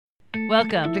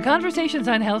Welcome to Conversations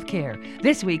on Healthcare.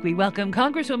 This week we welcome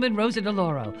Congresswoman Rosa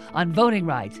DeLauro on voting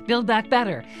rights, Build Back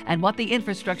Better, and what the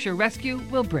infrastructure rescue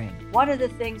will bring. One of the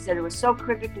things that was so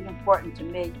critically important to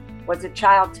me was the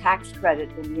child tax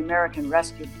credit in the American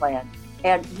Rescue Plan.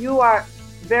 And you are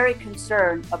very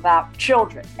concerned about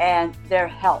children and their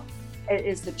health. It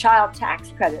is the child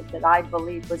tax credit that I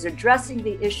believe was addressing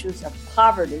the issues of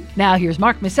poverty. Now here's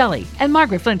Mark Masselli and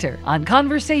Margaret Flinter on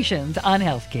Conversations on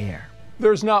Healthcare.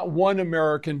 There's not one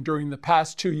American during the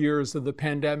past 2 years of the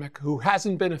pandemic who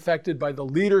hasn't been affected by the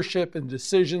leadership and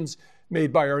decisions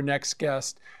made by our next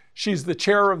guest. She's the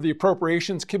chair of the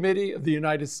Appropriations Committee of the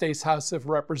United States House of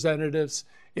Representatives.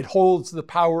 It holds the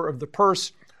power of the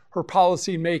purse. Her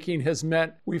policy making has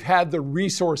meant we've had the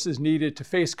resources needed to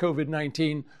face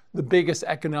COVID-19, the biggest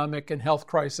economic and health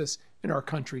crisis in our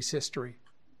country's history.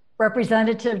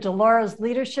 Representative DeLauro's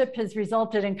leadership has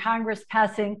resulted in Congress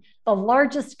passing the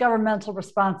largest governmental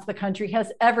response the country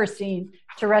has ever seen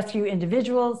to rescue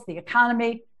individuals, the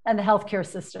economy, and the healthcare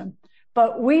system.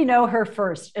 But we know her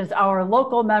first as our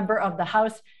local member of the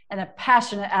House and a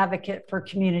passionate advocate for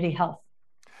community health.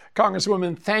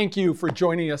 Congresswoman, thank you for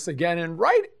joining us again. And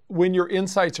right when your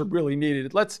insights are really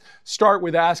needed, let's start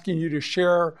with asking you to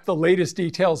share the latest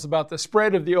details about the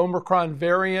spread of the Omicron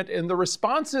variant and the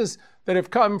responses that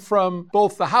have come from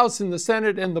both the House and the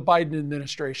Senate and the Biden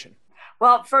administration.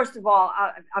 Well, first of all,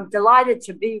 I'm delighted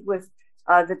to be with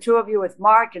the two of you, with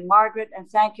Mark and Margaret, and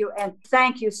thank you. And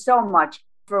thank you so much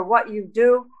for what you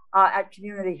do at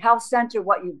Community Health Center,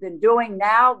 what you've been doing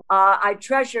now. I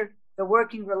treasure the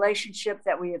working relationship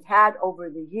that we have had over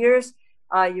the years.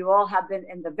 You all have been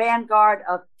in the vanguard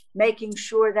of making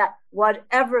sure that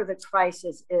whatever the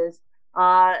crisis is,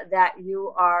 that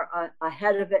you are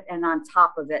ahead of it and on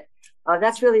top of it.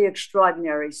 That's really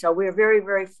extraordinary. So we're very,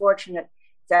 very fortunate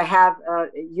to have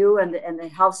you and the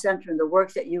Health Center and the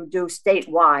work that you do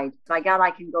statewide. By God,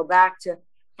 I can go back to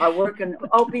working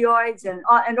opioids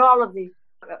and all of the,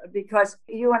 because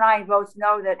you and I both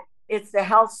know that it's the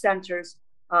health centers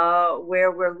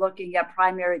where we're looking at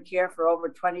primary care for over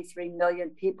 23 million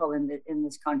people in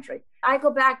this country. I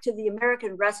go back to the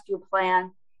American Rescue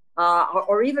Plan,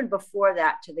 or even before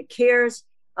that, to the CARES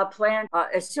plan.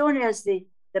 As soon as the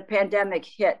pandemic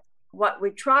hit, what we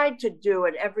tried to do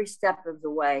at every step of the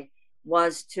way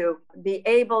was to be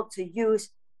able to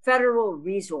use federal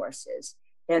resources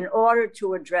in order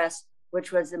to address,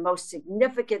 which was the most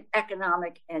significant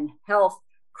economic and health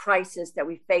crisis that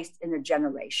we faced in a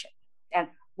generation. And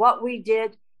what we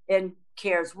did in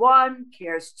CARES 1,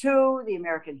 CARES 2, the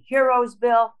American Heroes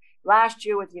Bill, last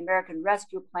year with the American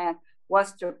Rescue Plan,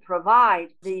 was to provide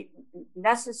the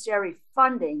necessary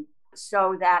funding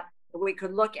so that we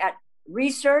could look at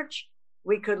research,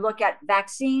 we could look at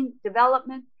vaccine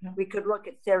development, we could look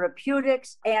at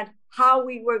therapeutics, and how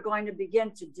we were going to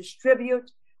begin to distribute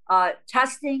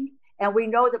testing. And we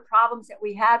know the problems that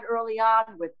we had early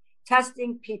on with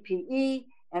testing, PPE,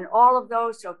 and all of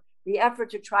those. So the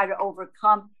effort to try to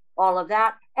overcome all of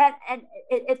that. And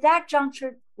at that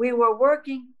juncture, we were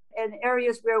working in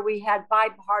areas where we had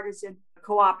bipartisan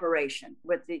cooperation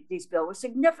with these bills, a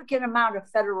significant amount of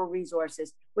federal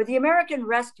resources. With the American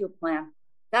Rescue Plan,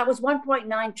 that was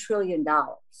 $1.9 trillion,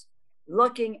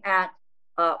 looking at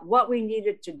what we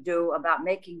needed to do about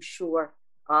making sure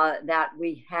that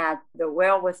we had the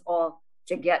wherewithal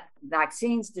to get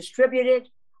vaccines distributed,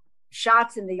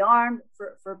 shots in the arm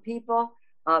for people,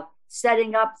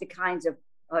 setting up the kinds of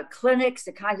clinics,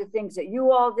 the kinds of things that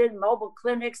you all did, mobile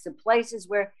clinics, the places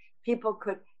where people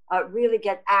could really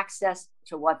get access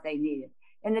to what they needed.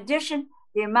 In addition,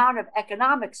 the amount of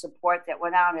economic support that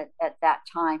went out at that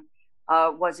time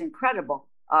was incredible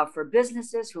for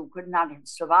businesses who could not have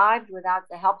survived without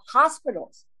the help,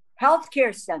 hospitals,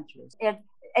 healthcare centers. And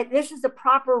this is the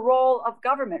proper role of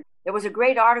government. There was a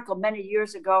great article many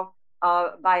years ago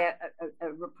by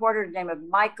a reporter named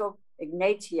Michael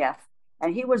Ignatieff,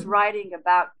 and he was writing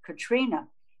about Katrina.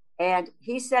 And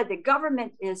he said the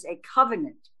government is a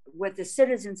covenant with the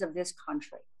citizens of this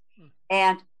country,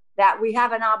 and that we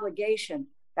have an obligation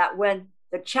that when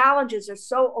the challenges are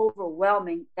so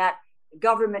overwhelming, that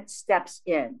government steps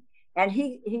in. And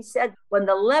he said when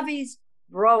the levees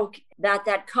broke,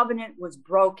 that covenant was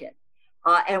broken,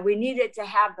 and we needed to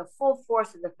have the full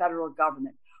force of the federal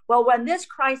government. Well, when this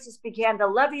crisis began, the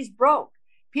levees broke.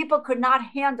 People could not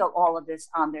handle all of this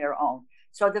on their own.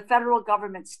 So the federal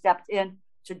government stepped in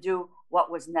to do what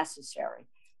was necessary.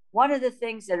 One of the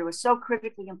things that was so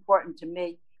critically important to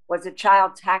me was the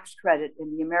child tax credit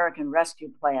in the American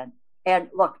Rescue Plan. And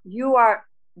look, you are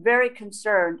very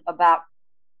concerned about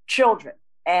children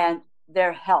and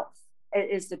their health. It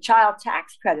is the child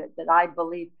tax credit that I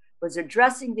believe was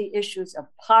addressing the issues of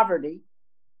poverty.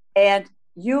 And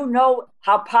you know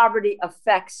how poverty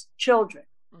affects children.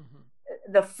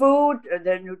 Mm-hmm. The food,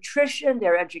 their nutrition,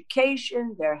 their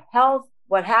education, their health,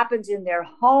 what happens in their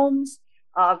homes,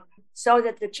 so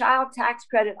that the child tax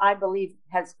credit, I believe,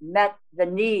 has met the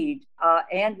need.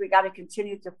 And we got to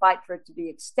continue to fight for it to be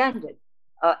extended.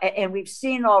 And we've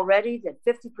seen already that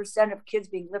 50% of kids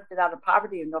being lifted out of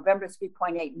poverty in November,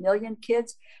 3.8 million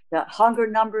kids. The hunger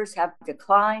numbers have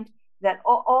declined. That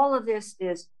all of this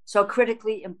is so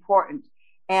critically important.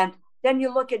 And then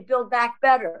you look at Build Back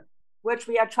Better, which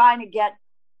we are trying to get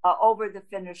over the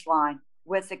finish line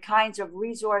with the kinds of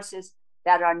resources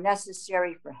that are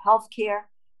necessary for healthcare.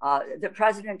 The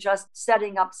president just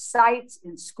setting up sites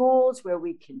in schools where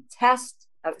we can test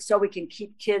so we can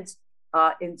keep kids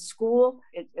in school.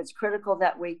 It's critical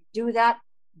that we do that.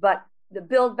 But the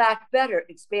Build Back Better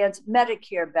expands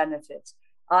Medicare benefits.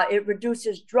 It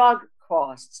reduces drug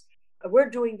costs.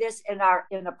 We're doing this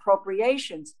in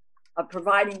appropriations,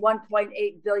 providing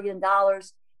 $1.8 billion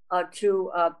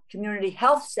to community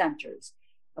health centers,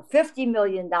 $50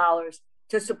 million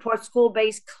to support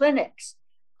school-based clinics.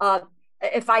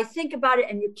 If I think about it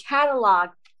and you catalog,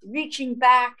 reaching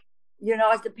back,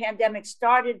 as the pandemic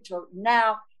started to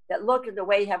now, that look at the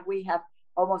way we have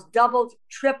almost doubled,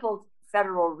 tripled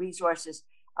federal resources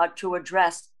to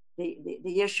address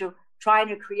the issue, trying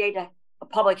to create a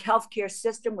public health care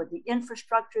system with the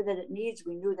infrastructure that it needs.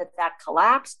 We knew that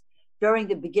collapsed during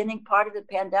the beginning part of the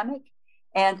pandemic.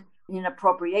 And in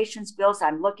appropriations bills,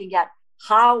 I'm looking at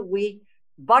how we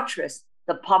buttress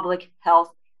the public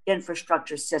health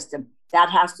infrastructure system.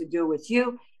 That has to do with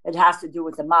you. It has to do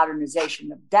with the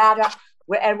modernization of data.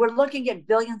 And we're looking at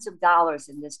billions of dollars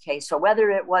in this case. So whether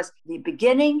it was the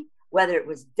beginning, whether it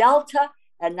was Delta,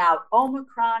 and now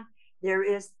Omicron, there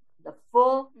is the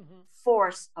full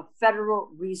force of federal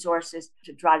resources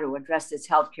to try to address this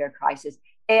healthcare crisis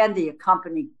and the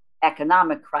accompanying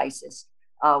economic crisis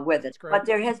with it. But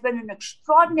there has been an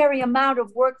extraordinary amount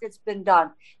of work that's been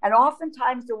done. And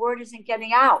oftentimes the word isn't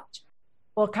getting out.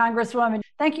 Well, Congresswoman,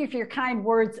 thank you for your kind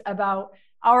words about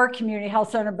our community health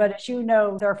center. But as you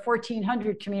know, there are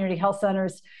 1,400 community health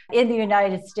centers in the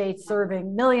United States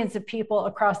serving millions of people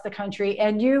across the country.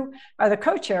 And you are the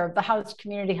co-chair of the House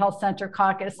Community Health Center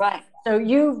Caucus. Right. So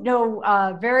you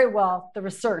know very well the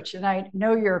research. And I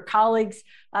know your colleagues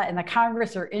in the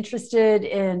Congress are interested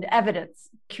in evidence.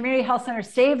 Community health centers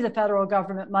save the federal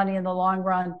government money in the long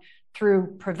run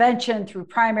through prevention, through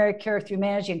primary care, through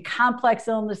managing complex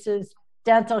illnesses,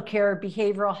 dental care,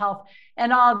 behavioral health,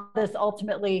 and all of this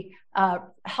ultimately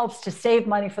helps to save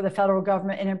money for the federal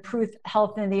government and improve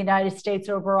health in the United States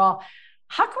overall.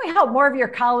 How can we help more of your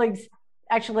colleagues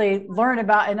actually learn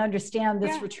about and understand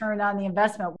this return on the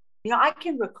investment? I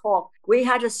can recall we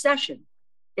had a session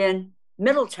in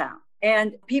Middletown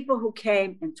and people who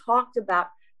came and talked about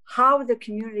how the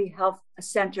community health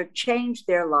center changed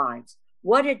their lives,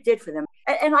 what it did for them.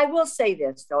 And I will say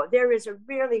this, though, there is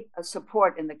really a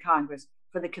support in the Congress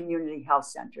for the community health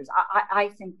centers.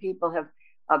 I think people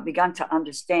have begun to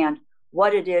understand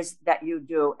what it is that you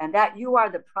do and that you are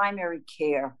the primary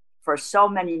care for so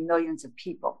many millions of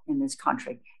people in this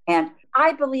country. And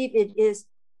I believe it is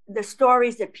the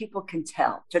stories that people can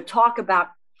tell to talk about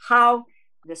how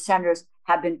the centers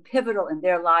have been pivotal in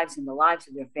their lives and the lives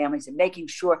of their families and making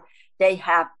sure they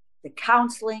have the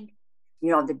counseling,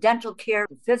 the dental care,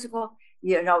 the physical,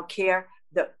 care,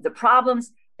 the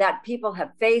problems that people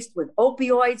have faced with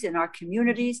opioids in our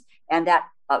communities, and that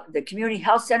the community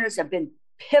health centers have been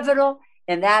pivotal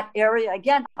in that area.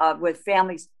 Again, with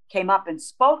families came up and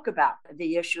spoke about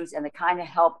the issues and the kind of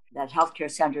help that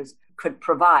healthcare centers could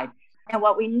provide. And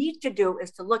what we need to do is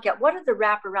to look at what are the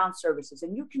wraparound services.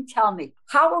 And you can tell me,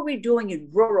 how are we doing in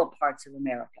rural parts of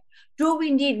America? Do we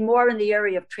need more in the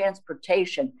area of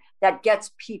transportation that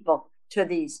gets people to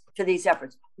these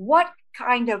efforts? What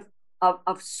kind of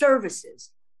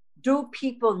services do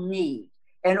people need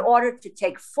in order to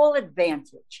take full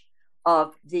advantage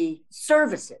of the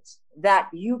services that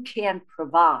you can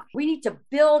provide? We need to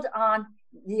build on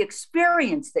the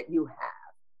experience that you have.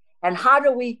 And how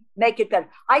do we make it better?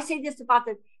 I say this about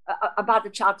the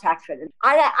child tax credit.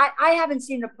 I haven't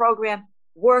seen a program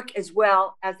work as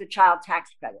well as the child tax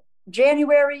credit.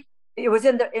 January, it was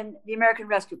in the American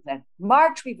Rescue Plan.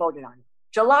 March, we voted on it.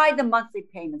 July, the monthly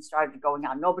payments started going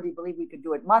on. Nobody believed we could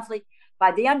do it monthly.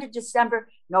 By the end of December,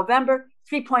 November,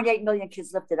 3.8 million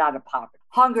kids lifted out of poverty.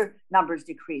 Hunger numbers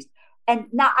decreased. And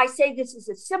now I say this is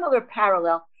a similar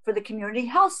parallel for the community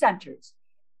health centers.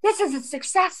 This is a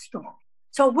success story.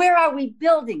 So where are we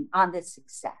building on this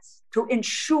success to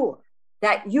ensure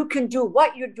that you can do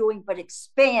what you're doing, but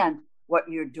expand what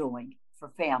you're doing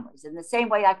for families. In the same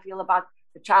way I feel about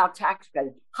the child tax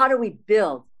credit. How do we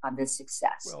build on this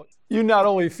success? Well, you not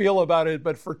only feel about it,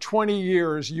 but for 20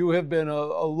 years, you have been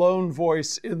a lone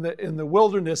voice in the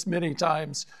wilderness many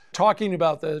times, talking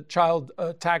about the child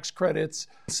tax credits.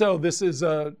 So this is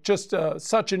just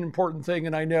such an important thing.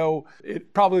 And I know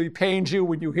it probably pains you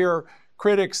when you hear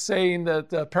critics saying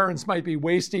that parents might be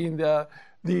wasting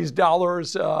these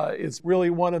dollars. It's really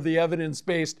one of the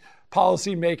evidence-based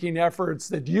policy-making efforts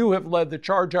that you have led the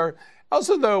charge on. I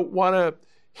also, though, want to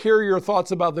hear your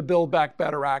thoughts about the Build Back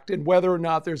Better Act and whether or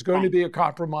not there's going to be a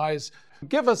compromise.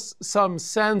 Give us some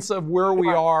sense of where we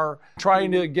are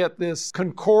trying to get this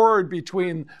concord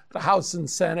between the House and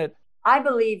Senate. I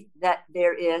believe that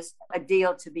there is a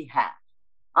deal to be had.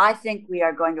 I think we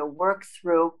are going to work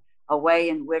through a way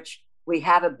in which we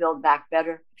have a Build Back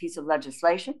Better piece of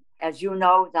legislation. As you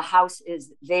know, the House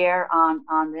is there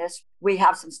on this. We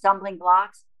have some stumbling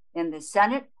blocks in the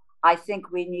Senate. I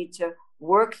think we need to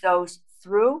work those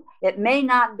through. It may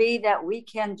not be that we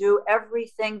can do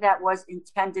everything that was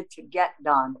intended to get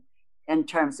done in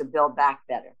terms of Build Back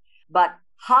Better. But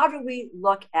how do we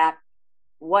look at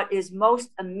what is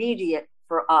most immediate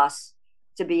for us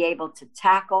to be able to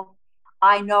tackle?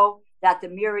 I know that the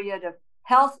myriad of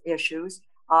health issues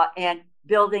and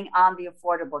building on the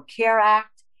Affordable Care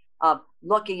Act,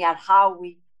 looking at how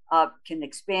we can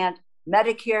expand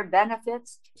Medicare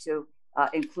benefits to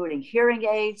including hearing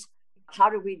aids. How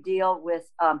do we deal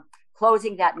with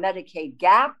closing that Medicaid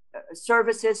gap,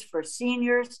 services for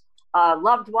seniors,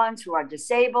 loved ones who are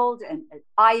disabled? And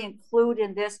I include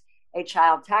in this a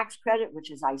child tax credit,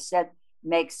 which, as I said,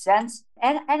 makes sense.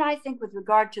 And I think with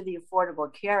regard to the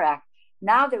Affordable Care Act,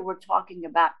 now that we're talking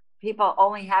about people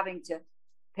only having to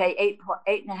pay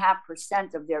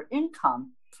 8.5% of their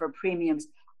income for premiums,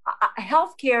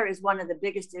 healthcare is one of the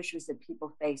biggest issues that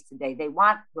people face today. They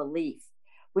want relief.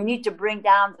 We need to bring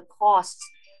down the costs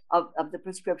of the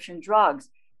prescription drugs.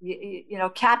 You know,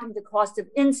 capping the cost of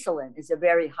insulin is a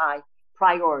very high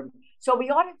priority. So we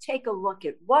ought to take a look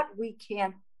at what we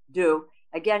can do,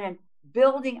 again, in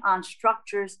building on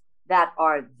structures that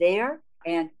are there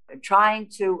and trying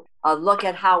to look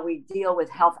at how we deal with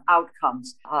health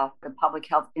outcomes, the public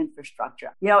health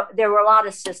infrastructure. You know, there were a lot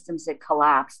of systems that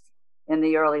collapsed in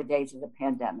the early days of the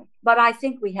pandemic, but I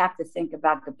think we have to think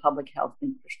about the public health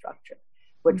infrastructure,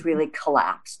 which really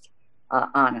collapsed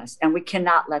on us. And we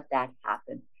cannot let that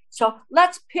happen. So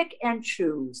let's pick and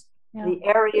choose the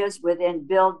areas within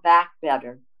Build Back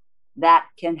Better that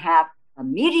can have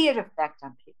immediate effect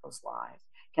on people's lives,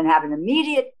 can have an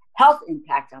immediate health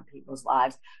impact on people's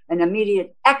lives, an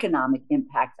immediate economic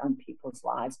impact on people's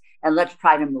lives. And let's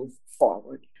try to move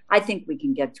forward. I think we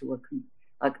can get to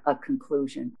a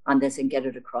conclusion on this and get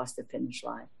it across the finish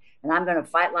line. And I'm going to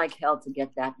fight like hell to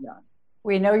get that done.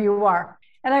 We know you are.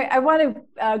 And I want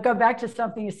to go back to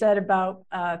something you said about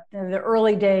the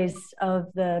early days of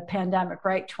the pandemic,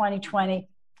 right? 2020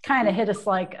 kind of hit us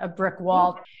like a brick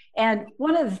wall. And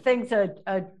one of the things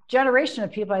a generation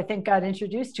of people, I think, got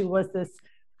introduced to was this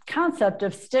concept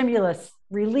of stimulus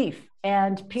relief.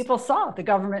 And people saw the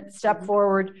government step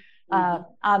forward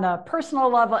on a personal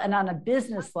level and on a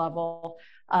business level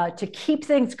to keep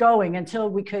things going until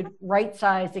we could right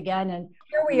size again. And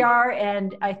here we are.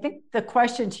 And I think the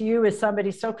question to you is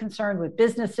somebody so concerned with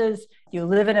businesses. You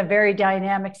live in a very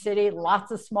dynamic city,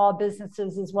 lots of small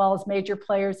businesses as well as major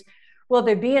players. Will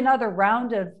there be another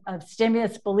round of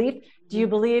stimulus relief? Do you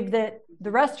believe that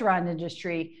the restaurant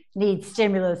industry needs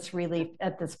stimulus relief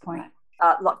at this point?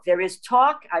 Look, there is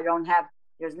talk.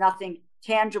 There's nothing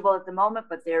tangible at the moment,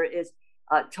 but there is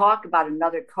talk about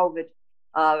another COVID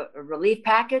relief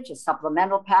package, a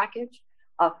supplemental package.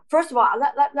 First of all,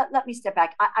 let me step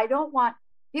back. I don't want,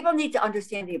 people need to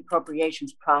understand the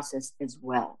appropriations process as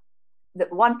well. The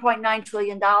 $1.9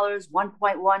 trillion,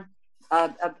 $1.1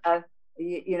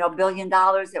 billion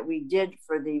that we did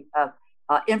for the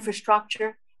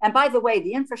infrastructure. And by the way,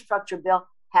 the infrastructure bill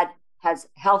has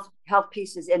health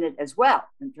pieces in it as well,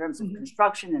 in terms of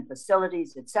construction and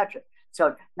facilities, et cetera.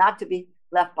 So not to be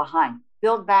left behind.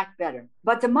 Build Back Better.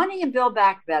 But the money in Build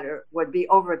Back Better would be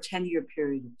over a 10-year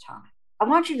period of time. I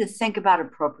want you to think about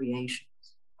appropriations.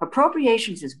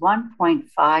 Appropriations is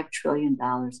 $1.5 trillion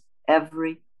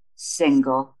every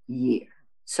single year.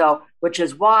 So, which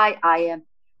is why I am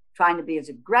trying to be as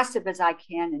aggressive as I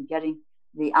can in getting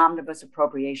the omnibus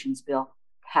appropriations bill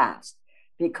passed,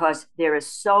 because there is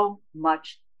so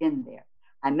much in there.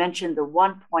 I mentioned the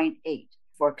 1.8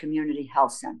 for community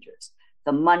health centers,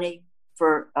 the money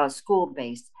for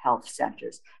school-based health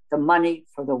centers, the money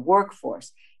for the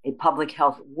workforce, a public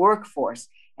health workforce,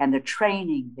 and the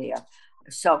training there.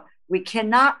 So we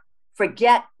cannot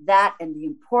forget that and the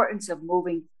importance of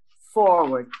moving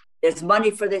forward. There's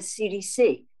money for the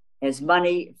CDC, there's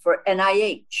money for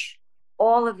NIH.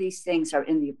 All of these things are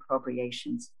in the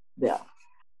appropriations bill.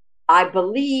 I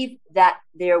believe that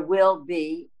there will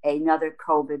be another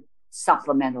COVID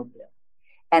supplemental bill,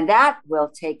 and that will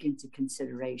take into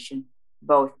consideration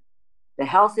both the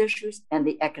health issues and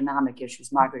the economic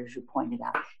issues, Margaret, as you pointed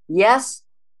out. Yes,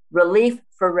 relief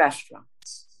for restaurants.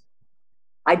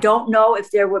 I don't know if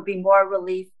there would be more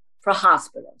relief for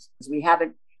hospitals, because we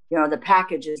haven't, the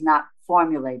package is not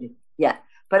formulated yet.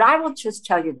 But I will just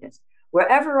tell you this,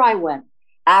 wherever I went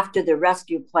after the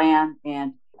rescue plan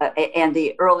and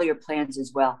the earlier plans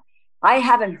as well, I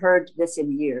haven't heard this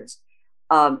in years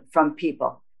from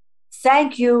people.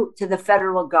 Thank you to the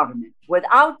federal government.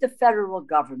 Without the federal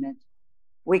government,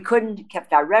 we couldn't have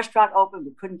kept our restaurant open.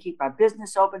 We couldn't keep our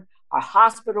business open. Our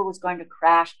hospital was going to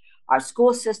crash. Our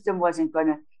school system wasn't going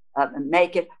to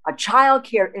make it. A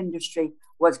childcare industry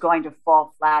was going to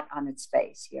fall flat on its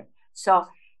face here. So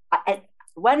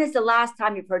when is the last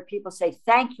time you've heard people say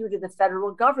thank you to the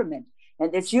federal government?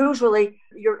 And it's usually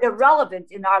you're irrelevant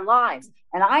in our lives.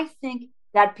 And I think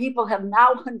that people have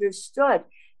now understood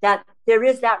that there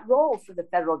is that role for the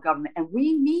federal government. And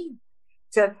we need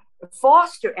to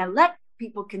foster and let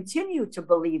people continue to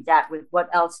believe that with what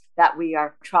else that we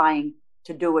are trying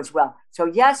to do as well. So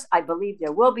yes, I believe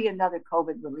there will be another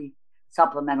COVID relief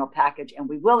supplemental package, and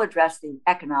we will address the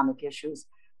economic issues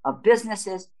of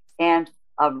businesses and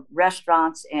of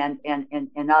restaurants and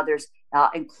others,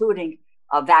 including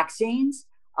vaccines.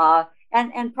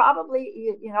 And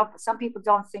probably, some people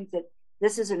don't think that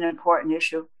this is an important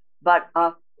issue, but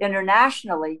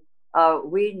internationally,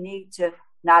 we need to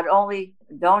not only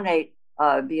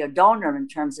be a donor in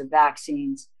terms of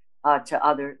vaccines to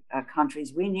other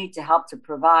countries, we need to help to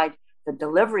provide the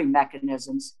delivery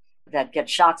mechanisms that get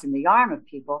shots in the arm of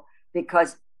people,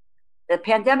 because the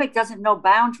pandemic doesn't know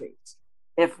boundaries.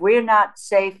 If we're not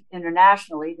safe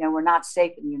internationally, then we're not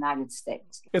safe in the United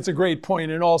States. It's a great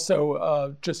point, and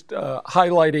also just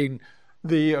highlighting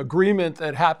the agreement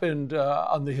that happened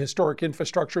on the historic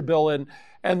infrastructure bill,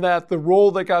 and that the role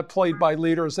that got played by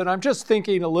leaders. And I'm just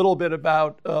thinking a little bit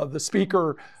about the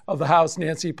Speaker of the House,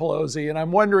 Nancy Pelosi, and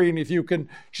I'm wondering if you can,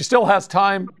 she still has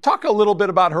time, talk a little bit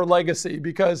about her legacy,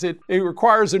 because it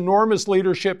requires enormous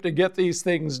leadership to get these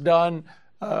things done.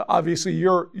 Obviously,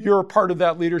 you're part of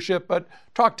that leadership, but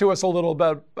talk to us a little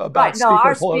bit about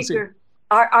Speaker Pelosi.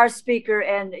 Our speaker,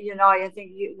 and I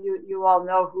think you all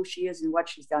know who she is and what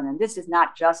she's done. And this is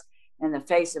not just in the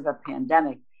face of a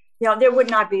pandemic. There would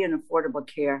not be an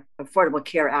Affordable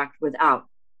Care Act without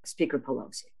Speaker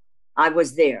Pelosi. I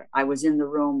was there. I was in the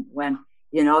room when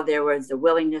there was the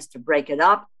willingness to break it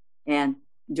up and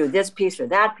do this piece or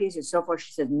that piece and so forth.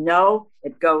 She said, no,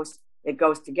 it goes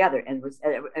together. And it was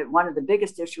one of the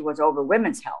biggest issues was over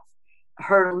women's health.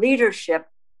 Her leadership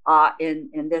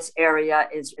in this area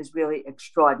is really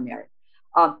extraordinary.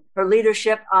 Her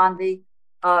leadership on the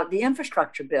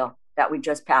infrastructure bill that we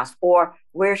just passed, or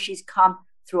where she's come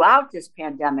throughout this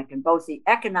pandemic, and both the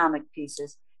economic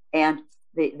pieces and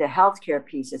the healthcare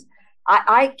pieces.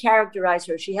 I characterize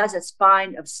her, she has a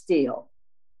spine of steel.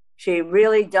 She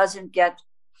really doesn't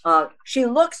she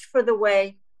looks for the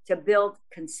way to build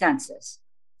consensus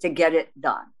to get it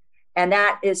done. And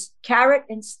that is carrot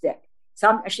and stick.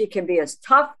 She can be as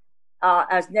tough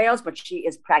as nails, but she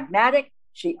is pragmatic.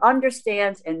 She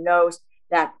understands and knows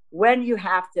that when you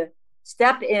have to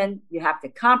step in, you have to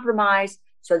compromise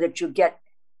so that you get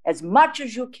as much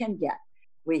as you can get.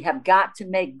 We have got to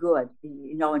make good,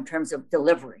 in terms of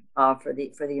delivering for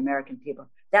the American people.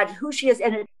 That's who she is.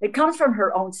 And it comes from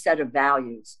her own set of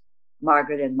values,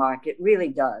 Margaret and Mark. It really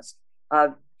does.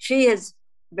 She has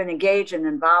been engaged and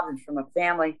involved from a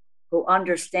family who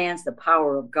understands the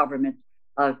power of government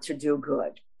to do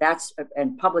good.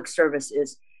 And public service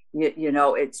is,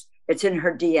 it's in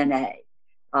her DNA.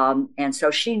 And so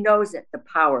she knows that the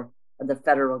power of the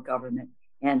federal government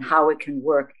and how it can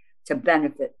work to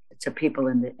benefit to people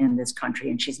in this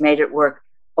country. And she's made it work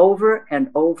over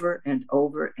and over and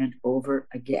over and over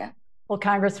again. Well,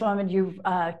 Congresswoman, you've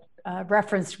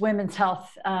referenced women's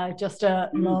health just a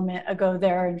moment ago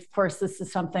there. And of course, this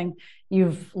is something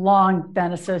you've long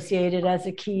been associated as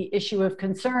a key issue of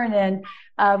concern. And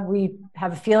we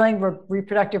have a feeling where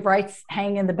reproductive rights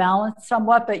hang in the balance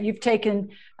somewhat, but you've taken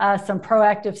some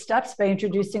proactive steps by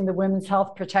introducing the Women's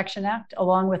Health Protection Act,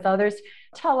 along with others.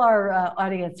 Tell our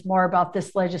audience more about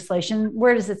this legislation.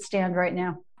 Where does it stand right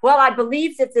now? Well, I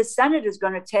believe that the Senate is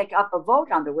going to take up a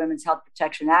vote on the Women's Health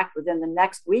Protection Act within the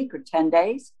next week or 10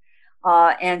 days.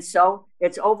 And so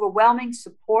it's overwhelming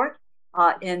support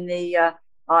in the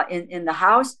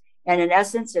House. And in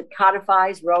essence, it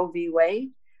codifies Roe v.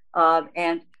 Wade,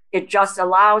 and it just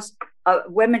allows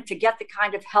women to get the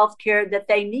kind of health care that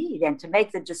they need and to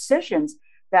make the decisions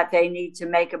that they need to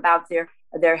make about their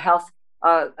health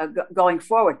going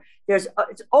forward. There's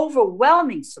it's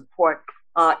overwhelming support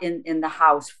in the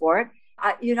House for it.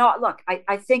 I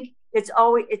think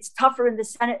it's tougher in the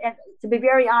Senate. And to be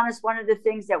very honest, one of the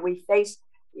things that we face,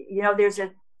 there's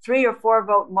a 3 or 4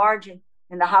 vote margin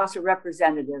in the House of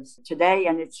Representatives today,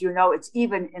 and it's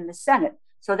even in the Senate.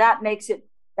 So that makes it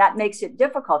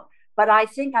difficult. But I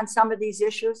think on some of these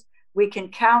issues, we can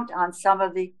count on some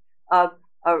of the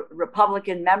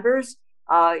Republican members,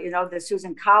 the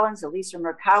Susan Collins, the Lisa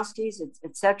Murkowskis,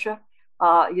 et cetera,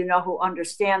 who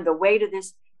understand the weight of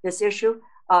this issue.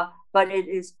 But it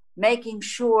is making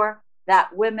sure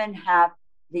that women have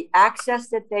the access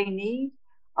that they need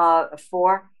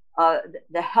for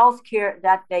the health care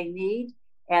that they need,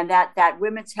 and that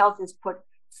women's health is put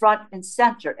front and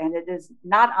center, and it is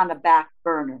not on a back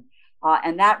burner.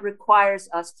 And that requires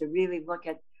us to really look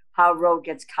at how Roe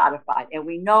gets codified. And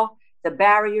we know the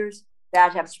barriers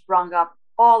that have sprung up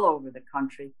all over the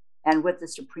country and with the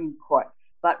Supreme Court.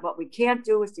 But what we can't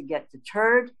do is to get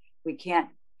deterred. We can't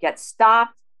get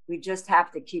stopped. We just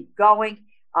have to keep going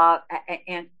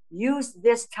and use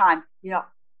this time.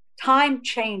 Time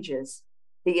changes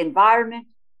the environment,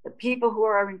 the people who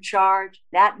are in charge.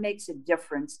 That makes a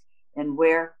difference in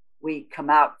where we come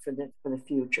out for the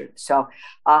future. So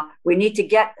we need to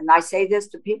get, and I say this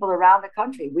to people around the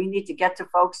country, we need to get to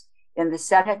folks in the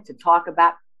Senate to talk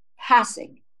about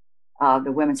passing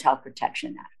the Women's Health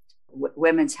Protection Act.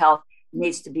 Women's health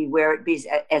needs to be where it be,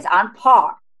 as on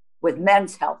par with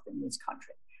men's health in this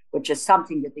country, which is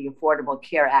something that the Affordable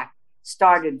Care Act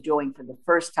started doing for the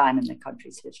first time in the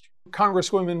country's history.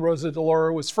 Congresswoman Rosa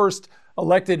DeLauro was first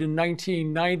elected in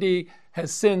 1990,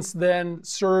 has since then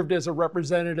served as a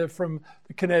representative from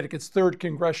the Connecticut's 3rd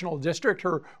Congressional District.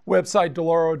 Her website,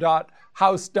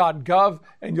 delaro.house.gov,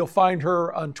 and you'll find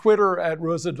her on Twitter at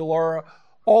Rosa DeLauro,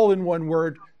 all in one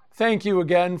word. Thank you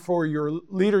again for your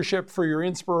leadership, for your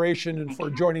inspiration, and for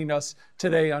joining us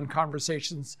today on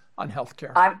Conversations on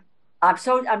Healthcare. I'm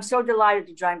so delighted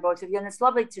to join both of you, and it's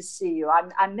lovely to see you.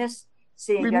 I miss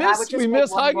seeing you. We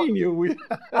miss hugging you.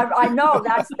 I know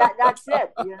that's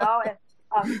it. And,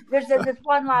 there's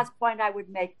one last point I would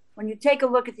make. When you take a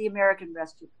look at the American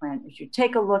Rescue Plan, if you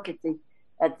take a look at the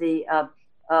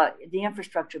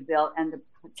infrastructure bill and the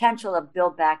potential of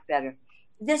Build Back Better,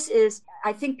 this is,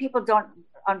 I think people don't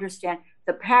understand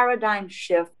the paradigm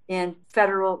shift in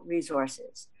federal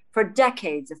resources. For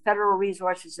decades, the federal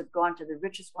resources have gone to the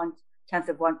richest 1/10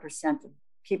 of 1% of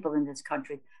people in this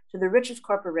country, to the richest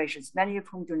corporations, many of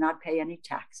whom do not pay any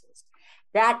taxes.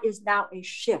 That is now a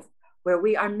shift where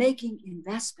we are making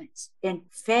investments in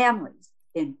families,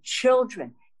 in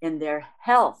children, in their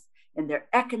health, in their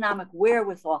economic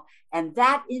wherewithal. And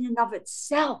that in and of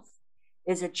itself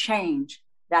is a change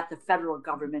that the federal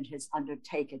government has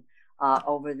undertaken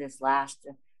over this last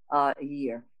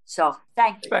year. So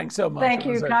thank you. Thanks so much. Thank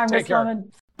you,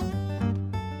 Congresswoman.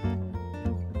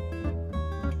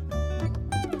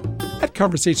 At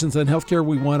Conversations on Healthcare,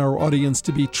 we want our audience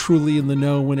to be truly in the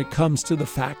know when it comes to the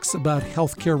facts about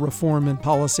healthcare reform and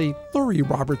policy. Lori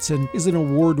Robertson is an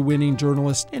award-winning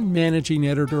journalist and managing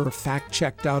editor of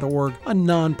factcheck.org, a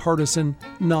nonpartisan,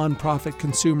 nonprofit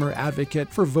consumer advocate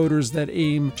for voters that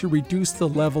aim to reduce the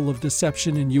level of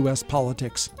deception in U.S.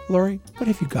 politics. Lori, what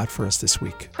have you got for us this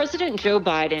week? President Joe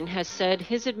Biden has said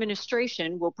his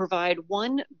administration will provide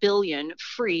 1 billion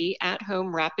free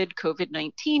at-home rapid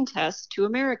COVID-19 tests to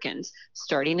Americans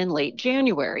starting in late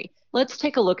January. Let's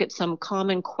take a look at some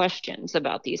common questions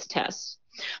about these tests.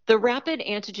 The rapid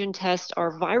antigen tests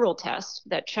are viral tests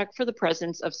that check for the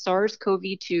presence of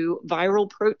SARS-CoV-2 viral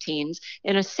proteins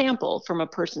in a sample from a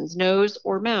person's nose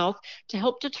or mouth to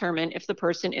help determine if the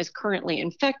person is currently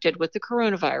infected with the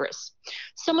coronavirus.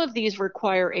 Some of these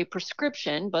require a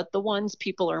prescription, but the ones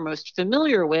people are most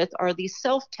familiar with are the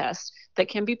self-tests that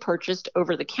can be purchased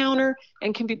over the counter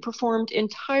and can be performed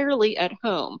entirely at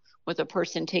home, with a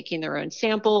person taking their own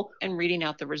sample and reading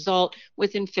out the result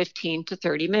within 15 to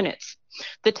 30 minutes.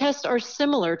 The tests are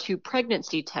similar to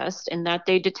pregnancy tests in that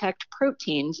they detect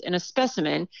proteins in a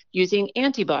specimen using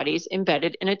antibodies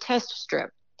embedded in a test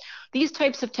strip. These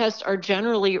types of tests are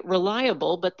generally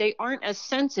reliable, but they aren't as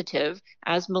sensitive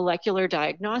as molecular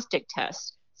diagnostic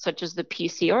tests, such as the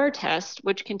PCR test,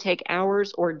 which can take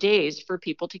hours or days for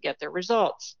people to get their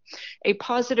results. A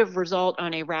positive result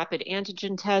on a rapid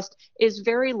antigen test is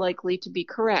very likely to be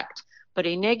correct, but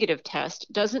a negative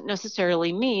test doesn't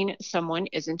necessarily mean someone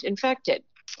isn't infected.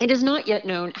 It is not yet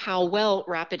known how well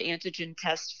rapid antigen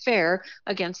tests fare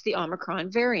against the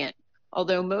Omicron variant,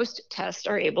 although most tests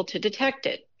are able to detect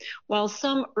it. While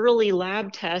some early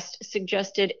lab tests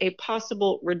suggested a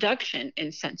possible reduction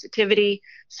in sensitivity,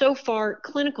 so far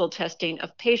clinical testing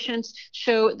of patients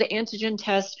show the antigen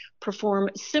tests perform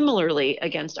similarly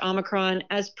against Omicron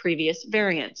as previous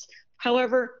variants.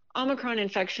 However, Omicron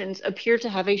infections appear to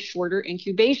have a shorter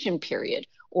incubation period,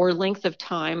 or length of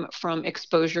time from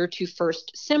exposure to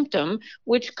first symptom,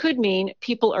 which could mean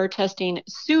people are testing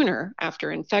sooner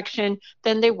after infection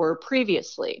than they were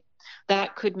previously.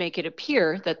 That could make it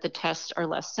appear that the tests are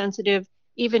less sensitive,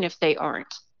 even if they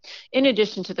aren't. In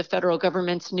addition to the federal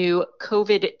government's new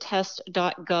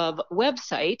covidtest.gov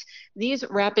website, these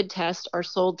rapid tests are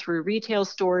sold through retail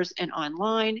stores and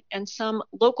online, and some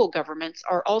local governments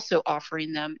are also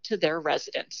offering them to their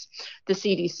residents. The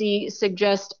CDC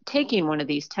suggests taking one of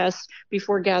these tests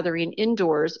before gathering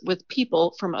indoors with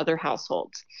people from other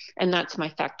households. And that's my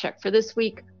fact check for this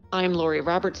week. I'm Lori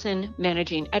Robertson,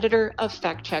 Managing Editor of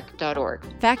FactCheck.org.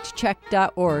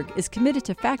 FactCheck.org is committed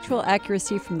to factual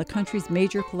accuracy from the country's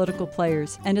major political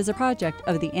players and is a project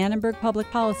of the Annenberg Public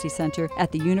Policy Center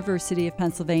at the University of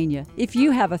Pennsylvania. If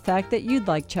you have a fact that you'd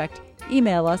like checked,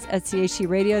 email us at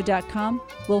chcradio.com.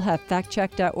 We'll have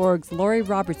FactCheck.org's Lori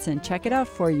Robertson check it out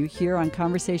for you here on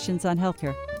Conversations on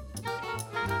Healthcare.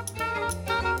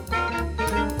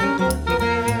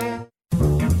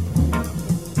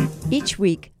 Each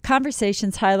week,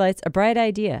 Conversations highlights a bright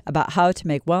idea about how to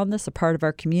make wellness a part of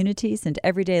our communities and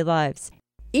everyday lives.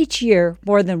 Each year,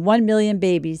 more than 1 million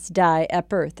babies die at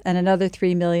birth, and another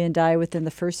 3 million die within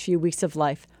the first few weeks of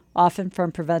life, often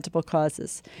from preventable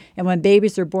causes. And when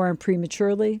babies are born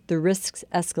prematurely, the risks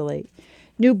escalate.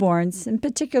 Newborns, and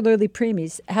particularly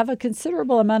preemies, have a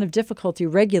considerable amount of difficulty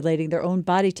regulating their own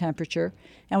body temperature,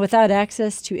 and without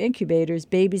access to incubators,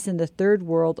 babies in the third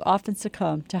world often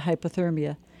succumb to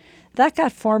hypothermia. That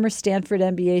got former Stanford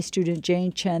MBA student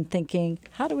Jane Chen thinking,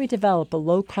 how do we develop a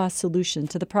low-cost solution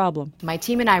to the problem? My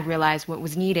team and I realized what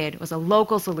was needed was a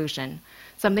local solution,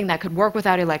 something that could work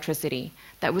without electricity,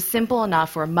 that was simple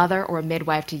enough for a mother or a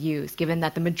midwife to use, given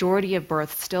that the majority of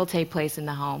births still take place in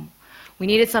the home. We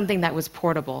needed something that was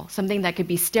portable, something that could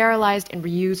be sterilized and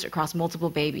reused across multiple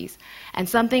babies, and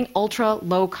something ultra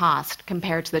low cost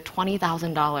compared to the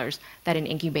 $20,000 that an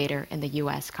incubator in the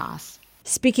U.S. costs.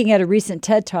 Speaking at a recent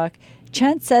TED Talk,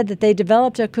 Chen said that they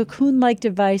developed a cocoon-like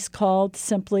device called,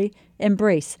 simply,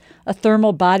 Embrace, a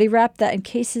thermal body wrap that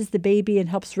encases the baby and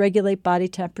helps regulate body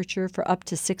temperature for up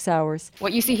to 6 hours.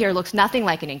 What you see here looks nothing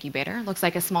like an incubator. It looks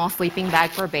like a small sleeping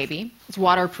bag for a baby. It's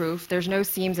waterproof. There's no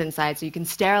seams inside, so you can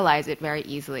sterilize it very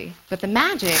easily. But the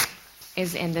magic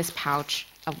is in this pouch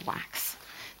of wax.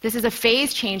 This is a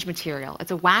phase change material. It's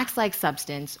a wax-like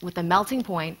substance with a melting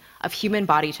point of human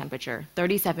body temperature,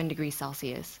 37 degrees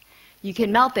Celsius. You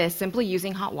can melt this simply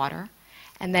using hot water,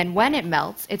 and then when it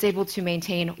melts, it's able to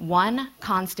maintain one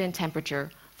constant temperature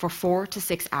for 4 to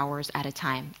 6 hours at a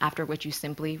time, after which you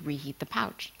simply reheat the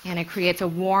pouch. And it creates a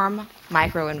warm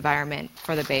microenvironment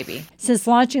for the baby. Since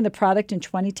launching the product in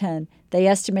 2010, they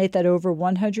estimate that over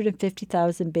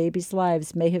 150,000 babies'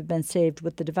 lives may have been saved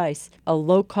with the device, a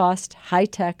low-cost,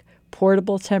 high-tech,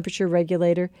 portable temperature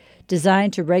regulator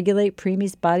designed to regulate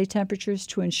preemies' body temperatures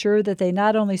to ensure that they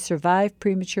not only survive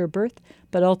premature birth,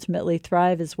 but ultimately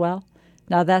thrive as well.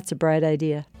 Now that's a bright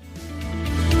idea.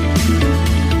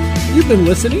 You've been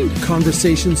listening to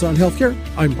Conversations on Healthcare.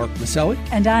 I'm Mark Masselli.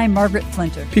 And I'm Margaret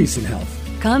Flinter. Peace and health.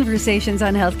 Conversations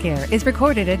on Healthcare is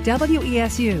recorded at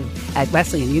WESU at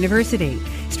Wesleyan University,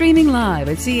 streaming live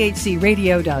at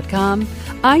chcradio.com,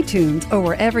 iTunes, or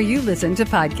wherever you listen to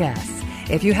podcasts.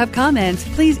 If you have comments,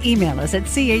 please email us at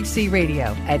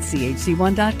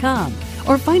chcradio@chc1.com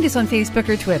or find us on Facebook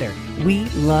or Twitter. We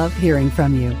love hearing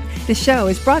from you. The show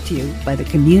is brought to you by the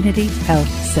Community Health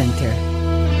Center.